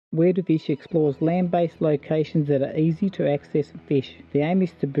Where to Fish explores land-based locations that are easy to access and fish. The aim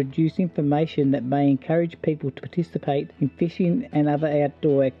is to produce information that may encourage people to participate in fishing and other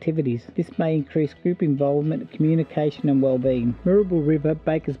outdoor activities. This may increase group involvement, communication and well-being. Moorabool River,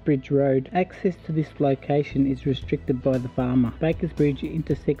 Bakers Bridge Road. Access to this location is restricted by the farmer. Bakers Bridge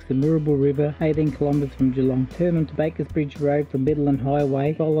intersects the Moorabool River 18 kilometres from Geelong. Turn onto Bakers Bridge Road from Midland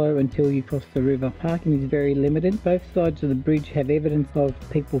Highway. Follow until you cross the river. Parking is very limited. Both sides of the bridge have evidence of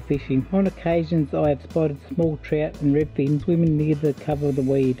people fishing. On occasions I have spotted small trout and redfin swimming near the cover of the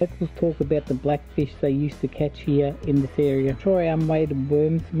weed. Locals talk about the blackfish they used to catch here in this area. Try unweighted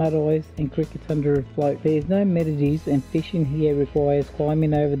worms, mud eyes and crickets under a float. There is no amenities and fishing here requires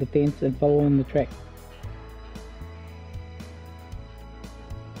climbing over the fence and following the track.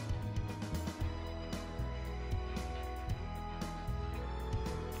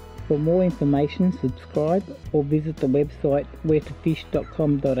 For more information, subscribe or visit the website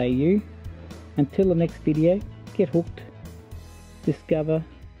wheretofish.com.au. Until the next video, get hooked, discover,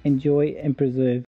 enjoy and preserve.